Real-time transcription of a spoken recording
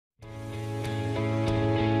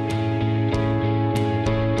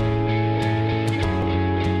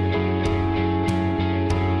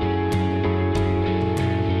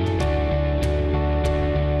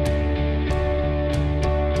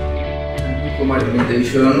to my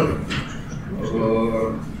presentation.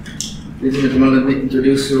 Ladies and gentlemen, let me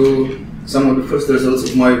introduce you some of the first results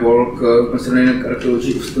of my work concerning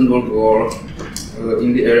archaeology of Second World War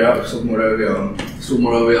in the area of South Moravia. South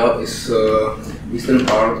Moravia is eastern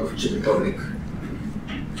part of Czech Republic.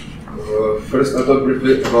 First, I'll talk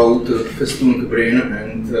briefly about Festung Brünn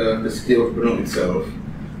and the city of Brno itself.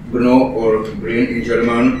 Brno, or Brünn in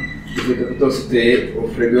German, is the capital city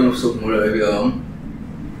of region of South Moravia.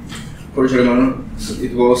 For Germans,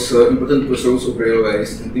 it was important crossroads of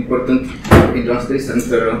railways and important industry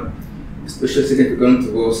center. Especially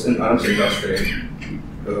significant was an arms industry.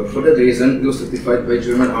 For that reason, it was fortified by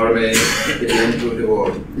German army at the end of the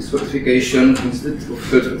war. This fortification, instead of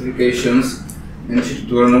third fortifications, managed to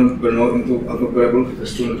turn Brno into unconquerable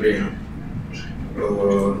Festung Brünn.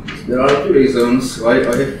 There are two reasons why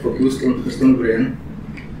I have focused on Festung Brünn,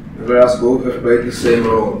 whereas both have played the same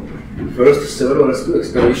role. First, several rescue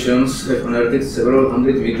excavations have unearthed several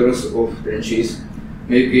hundred meters of trenches,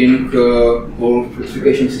 making the whole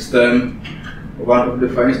fortification system one of the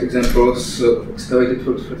finest examples of excavated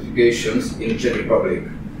fortifications in Czech Republic.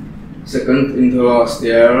 Second, in the last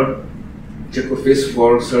year, Czech Office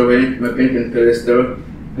for Surveying, Mapping and Cadastre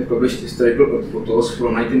have published historical photos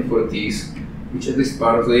from 1940s, which at least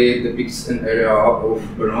partly depicts an area of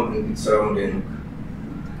Brno and its surrounding.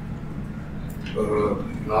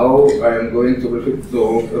 Now I am going to briefly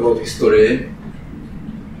talk about history.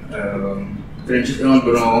 Trenches around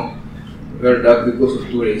Brno were dug because of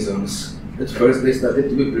two reasons. At first, they started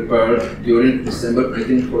to be prepared during December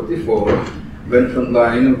 1944, when front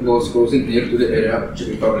line was closing near to the area of Czech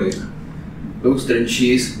Republic. Those are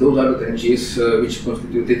the trenches which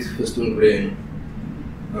constituted Festung Brünn.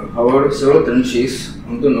 However, several trenches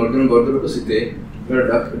on the northern border of the city were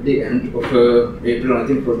dug at the end of April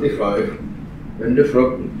 1945, when the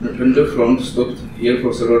front stopped here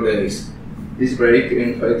for several days. This break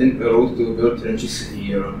in fighting allowed to build trenches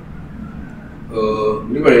here.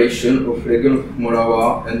 Liberation of region of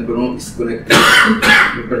Morava and Brno is connected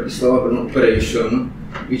to Bratislava-Brno operation,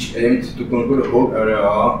 which aimed to conquer the whole area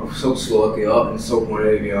of South Slovakia and South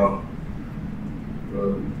Moravia.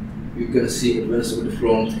 You can see advance of the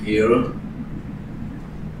front here.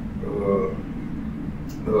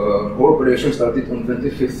 Whole operation started on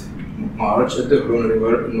 25th March at the Brno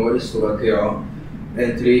River in North Slovakia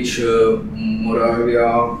and reached Moravia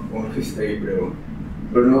on 5th April.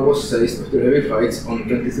 Brno was seized after heavy fights on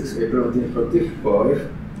 26 April 1945.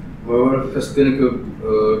 However, Festung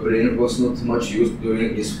Brünn was not much used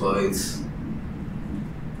during these fights.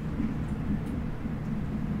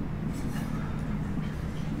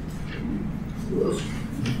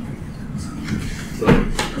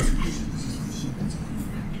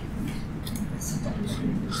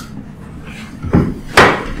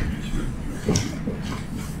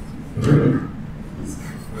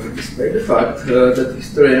 Despite the fact that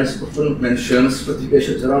historians often mention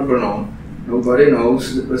fortifications around Brno, nobody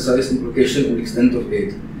knows the precise implication and extent of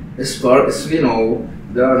it. As far as we know,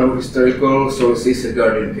 there are no historical sources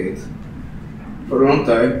regarding it. For a long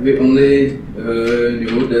time, we only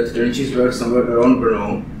knew that trenches were somewhere around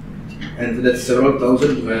Brno, and that several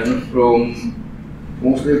thousand men from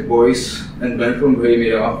mostly boys and men from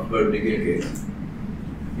Bohemia were digging it.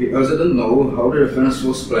 We also don't know how the defense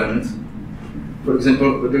was planned. For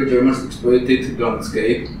example, whether Germans exploited the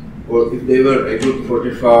landscape, or if they were able to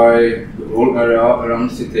fortify the whole area around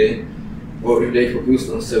the city, or if they focused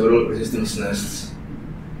on several resistance nests.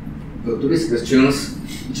 To these questions,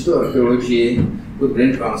 digital archaeology could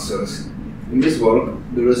bring answers. In this work,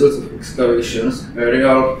 the results of excavations,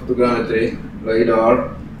 aerial photogrammetry,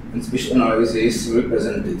 LiDAR, and spatial analysis will be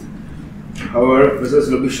presented. However, results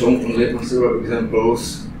will be shown only on several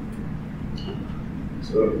examples.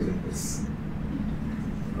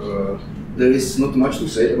 There is not much to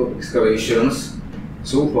say about excavations.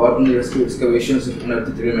 So far, only rescue excavations have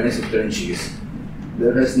unearthed remains of trenches.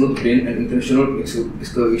 There has not been an intentional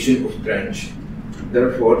excavation of trench.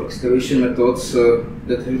 Therefore, excavation methods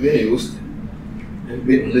that have been used have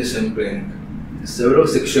been only sampling. Several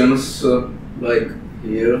sections, like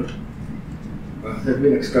here, have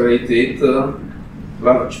been excavated.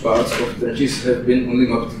 Large parts of trenches have been only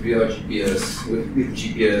mapped via GPS, with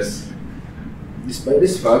GPS. Despite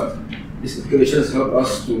this fact, these excavations help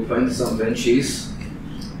us to find some trenches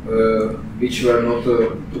which were not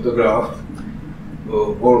photographed,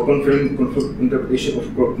 or confirm interpretation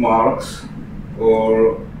of crop marks,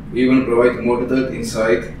 or even provide more detailed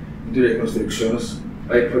insight into the reconstructions,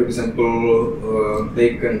 like for example,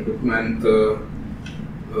 they can document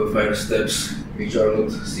fire steps which are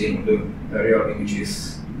not seen on the aerial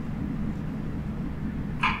images.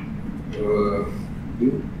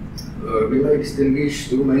 We may distinguish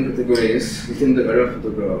two main categories within the aerial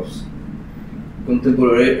photographs: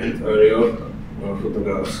 contemporary and aerial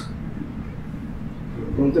photographs.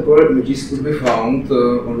 Contemporary images could be found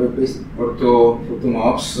on web-based orthophoto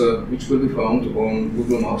maps, which could be found on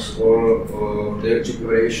Google Maps or their Czech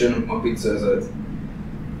variation mapit.cz.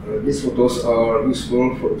 These photos are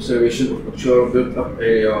useful for observation of actual built-up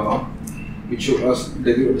area, which show us the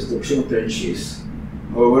degree of destruction of trenches.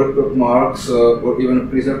 However, crop marks or even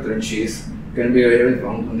preserved trenches can be rarely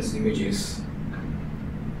found on these images.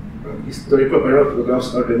 Historical aerial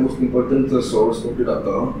photographs are the most important source of the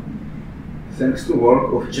data. Thanks to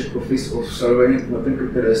work of Czech Office of Surveying Mapping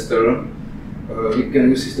Cadastre, we can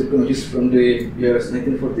use historical images from the years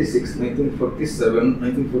 1946, 1947,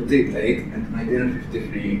 1948 and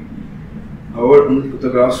 1953. However, only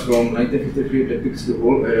photographs from 1953 depicts the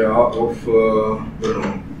whole area of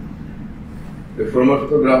Brno. The former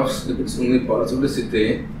photographs depicts only parts of the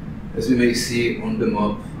city, as we may see on the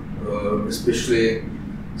map, especially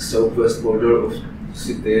southwest border of the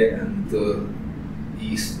city and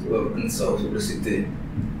east and south of the city.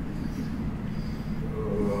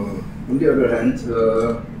 On the other hand,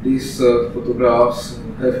 these photographs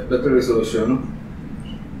have better resolution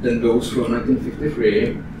than those from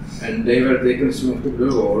 1953, and they were taken soon after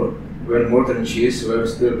the war, when more trenches were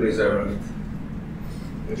still preserved.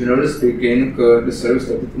 Generally speaking, the survey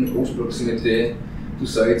started in close proximity to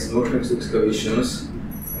sites not thanks to excavations,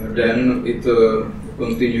 then it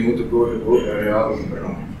continued to cover the whole area of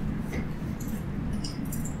Brno.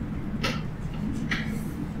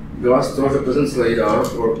 The last source represents LiDAR,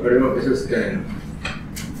 or aerial laser scanning.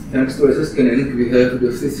 Thanks to laser scanning, we have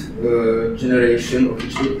the fifth generation of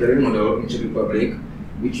digital terrain model in Czech Republic,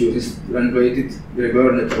 which uses triangulated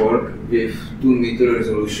regular network with 2-meter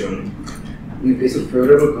resolution. In case of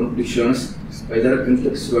favorable conditions, LiDAR can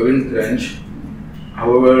detect swabbing trench.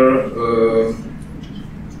 However,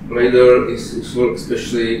 LiDAR is useful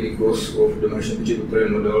especially because of the mentioned digital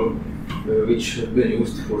terrain model, which have been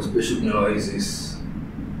used for spatial analysis.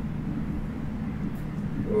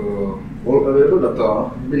 All available data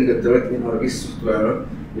have been gathered in ArcGIS software,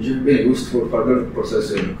 which have been used for further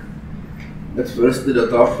processing. At first, the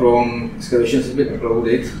data from excavations have been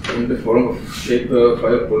uploaded in the form of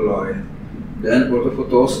shapefile polyline. Then,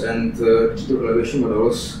 orthophotos and digital elevation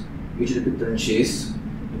models, which depict trenches,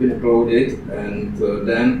 have been uploaded, and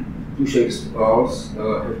then two shapefiles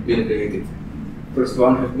have been created. First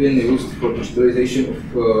one has been used for digitalization of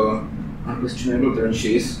unquestionable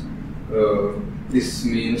trenches. This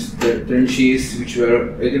means that trenches which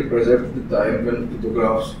were either preserved at the time when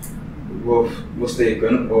photographs was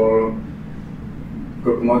taken, or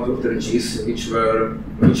crop marks of trenches which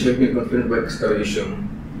have been confirmed by excavation.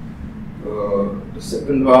 The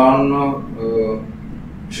second one,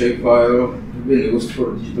 shapefile, has been used for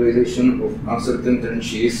digitalization of uncertain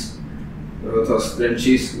trenches, thus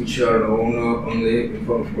trenches which are known only in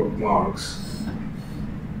form of crop marks.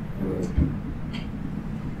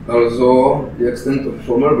 Also, the extent of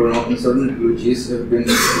former Brno and southern villages have been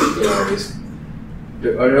digitalized.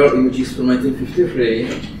 The aerial images from 1953,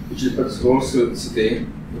 which depicts whole city,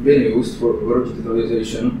 have been used for over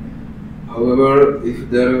digitalization. However, if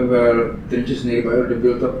there were trenches nearby the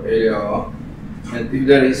built-up area, and if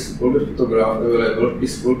there is older photograph available,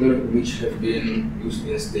 this older image has been used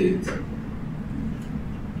instead.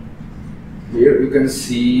 Here you can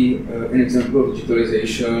see an example of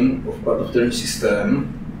digitalization of part of trench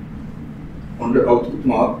system. On the output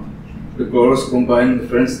map, the colors combine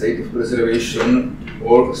different state of preservation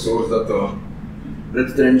or source data.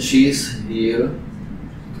 Red trenches here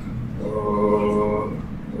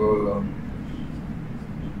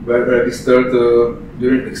were registered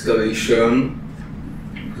during excavation.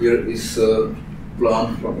 Here is a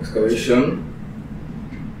plan from excavation.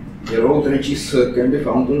 Yellow trenches can be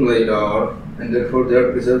found on LiDAR, and therefore they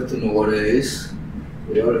are preserved nowadays.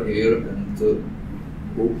 They are here and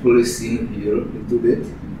hopefully seen here a little bit.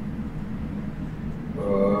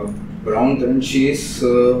 Brown trenches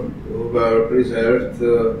were preserved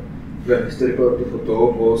when historical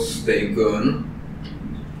photo was taken,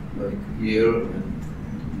 like here and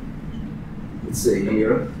let's say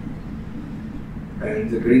here.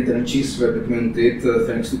 And the green trenches were documented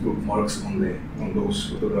thanks to group marks only on those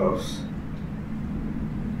photographs.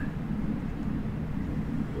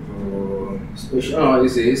 Spatial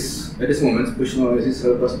analysis, at this moment, spatial analysis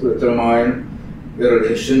help us to determine the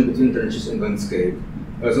relation between trenches and landscape.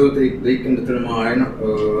 Also, they can determine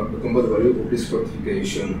the combat value of this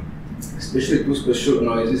fortification. Especially two spatial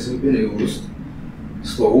analyses have been used.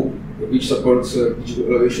 Slope, which supports digital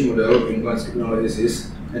elevation model in landscape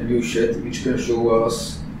analysis, and viewshed, which can show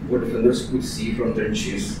us what defenders could see from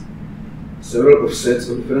trenches. Several offsets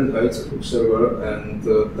of different heights of observer and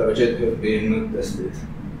target have been tested.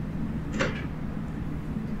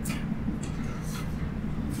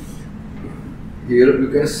 Here you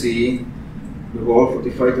can see the whole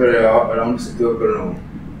fortified area around the city of Brno.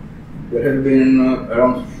 There have been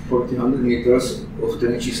around 1,400 meters of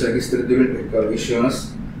trenches registered during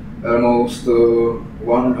excavations. Almost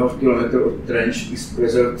 1.5 kilometers of trench is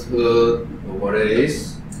preserved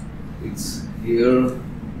nowadays. It's here,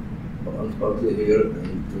 and partly here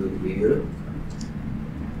and here.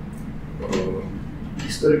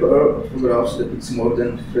 Historical photographs depict more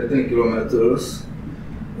than 13 kilometers.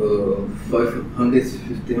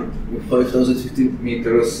 5,050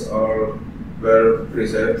 meters were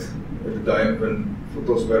preserved at the time when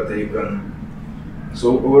photos were taken.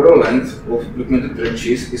 So overall length of documented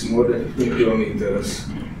trenches is more than 15 kilometers.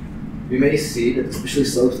 We may see that especially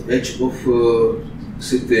south edge of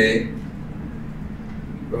city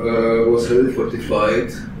was heavily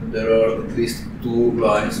fortified. There are at least 2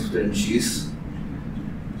 lines of trenches,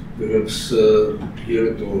 perhaps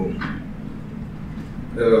here too.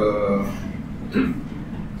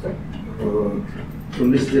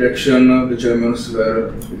 From this direction, the Germans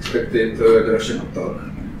were expected the Russian attack.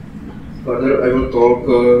 Further, I will talk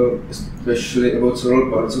especially about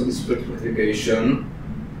several parts of this fortification,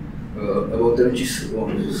 about trenches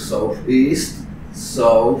on southeast,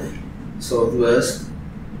 south, southwest,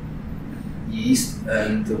 east,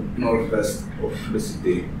 and northwest of the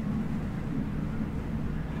city.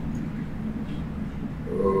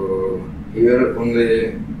 Here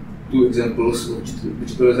only 2 examples of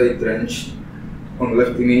digitalized trench. On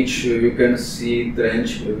left image you can see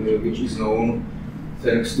trench which is known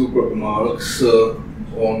thanks to proper marks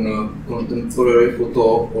on contemporary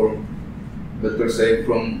photo, or better say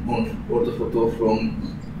on orthophoto from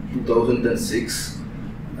 2006,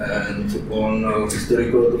 and on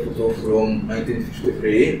historical orthophoto from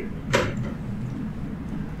 1953.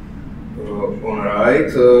 On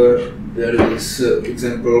right there is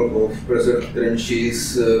example of preserved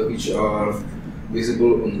trenches which are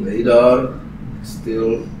visible on LiDAR,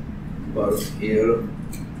 still part here,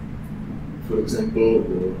 for example,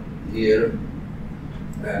 or here,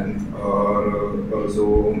 and are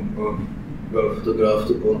also well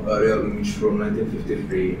photographed on aerial image from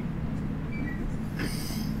 1953.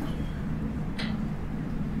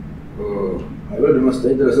 I will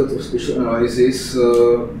demonstrate the result of spatial analysis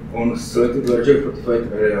on selected larger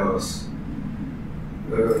fortified areas.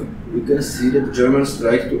 We can see that the Germans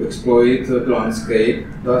tried to exploit the landscape,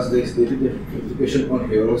 thus they stated the fortification on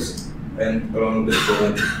hills and along the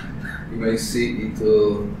front. You may see it,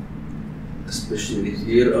 especially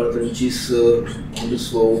here are trenches on the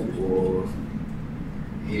slope, or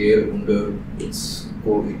here on the, let's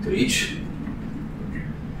call it ridge.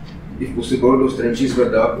 If possible, those trenches were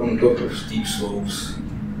dug on top of steep slopes.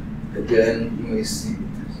 Again, you may see it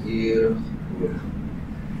here,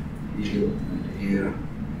 here, and here.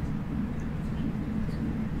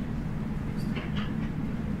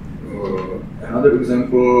 Another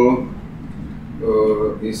example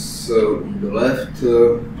is on the left.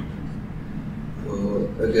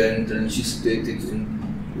 Again, trenches stated in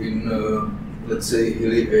let's say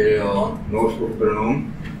hilly area north of Brno.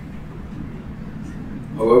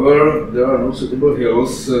 However, there are no suitable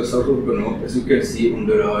hills south of Brno, as you can see on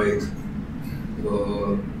the right.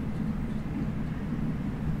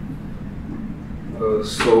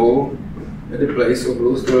 So, at the place of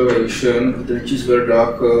lowest elevation, the trenches were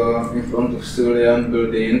dug in front of civilian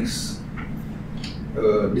buildings.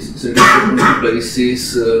 This is in two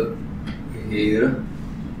places here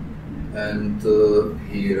and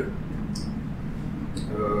here.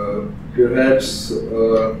 Perhaps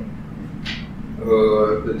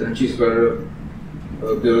the trenches were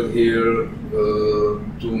built here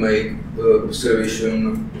to make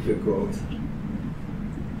observation difficult.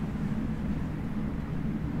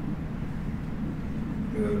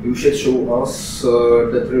 Viewshed show us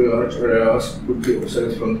that really large areas could be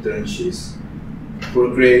observed from the trenches.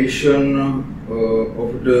 For creation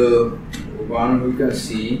of the one we can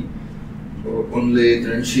see, only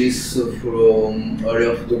trenches from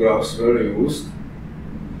aerial photographs were used.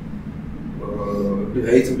 The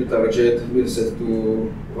height of the target has been set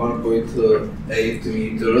to 1.8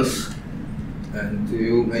 meters, and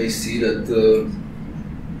you may see that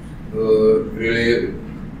really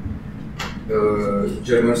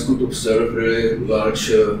Germans could observe really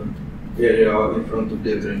large area in front of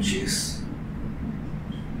their trenches.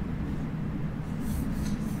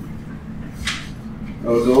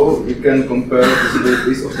 Although we can compare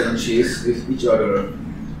visibilities of trenches with each other.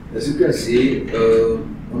 As you can see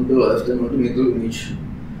on the left and on the middle image,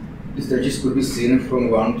 these trenches could be seen from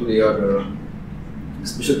one to the other.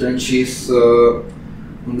 Special trenches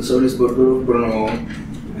on the southeast border of Brno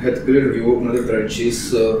had clear view on other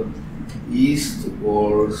trenches east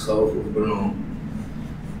or south of Brno.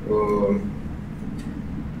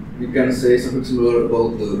 We can say something similar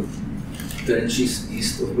about the trenches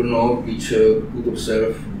east of Brno, which could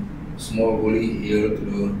observe small valley here to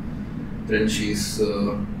the trenches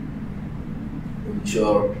which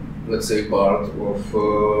are, let's say, part of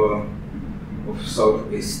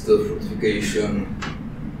southeast fortification.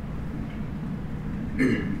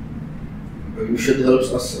 Which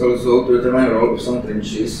helps us also to determine the role of some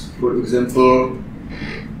trenches. For example,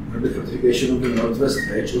 the fortification of the northwest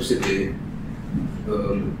edge of city.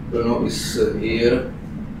 Brno is here.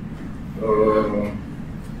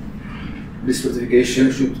 This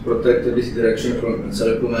fortification should protect this direction from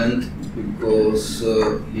encirclement, because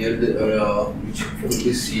here the area which could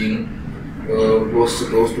be seen was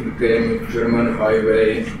supposed to become German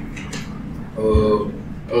highway.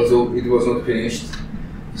 Although it was not finished,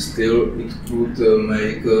 still it could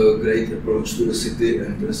make a great approach to the city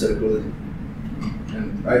and encircle it.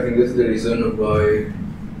 And I think that's the reason why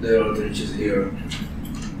there are trenches here.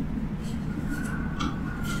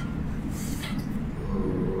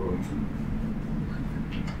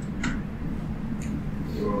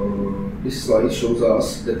 This slide shows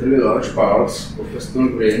us that really large parts of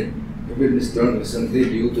Festung Brünn have been disturbed recently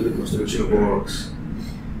due to the construction works.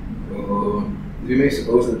 We may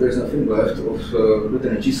suppose that there is nothing left of the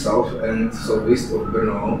trenches south and southeast of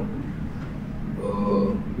Brno.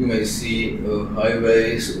 We may see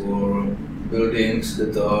highways or buildings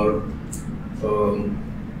that are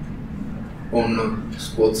on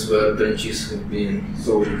spots where trenches have been.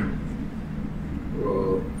 So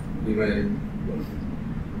we may.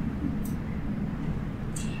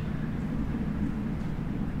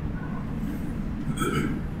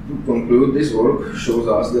 To conclude, this work shows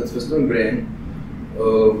us that Festung Brünn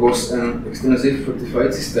was an extensive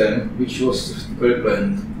fortified system which was sophisticatedly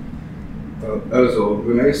planned. Also,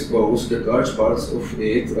 we may suppose that large parts of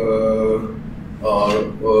it are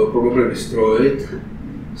probably destroyed,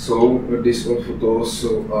 so these old photos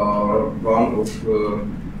are one of,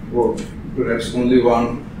 or perhaps only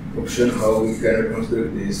one option how we can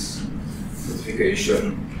reconstruct this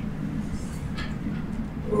fortification.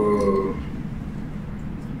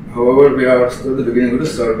 However, we are still at the beginning of the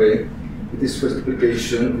survey. It is first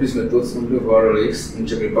application of these methods on the war relics in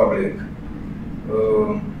Czech Republic.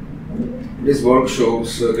 This work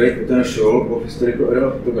shows great potential of historical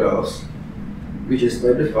aerial photographs, which,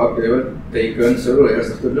 despite the fact they were taken several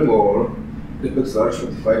years after the war, depict large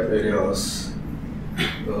fortified areas.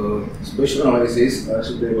 Spatial analyses are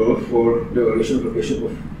suitable for the evaluation of location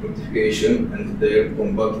of fortification and their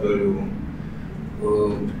combat value.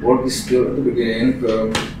 Work is still at the beginning.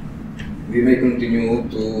 We may continue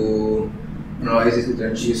to analyze the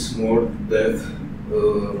trenches more depth.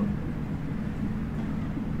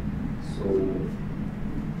 So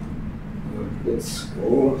that's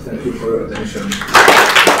all. Thank you for your attention.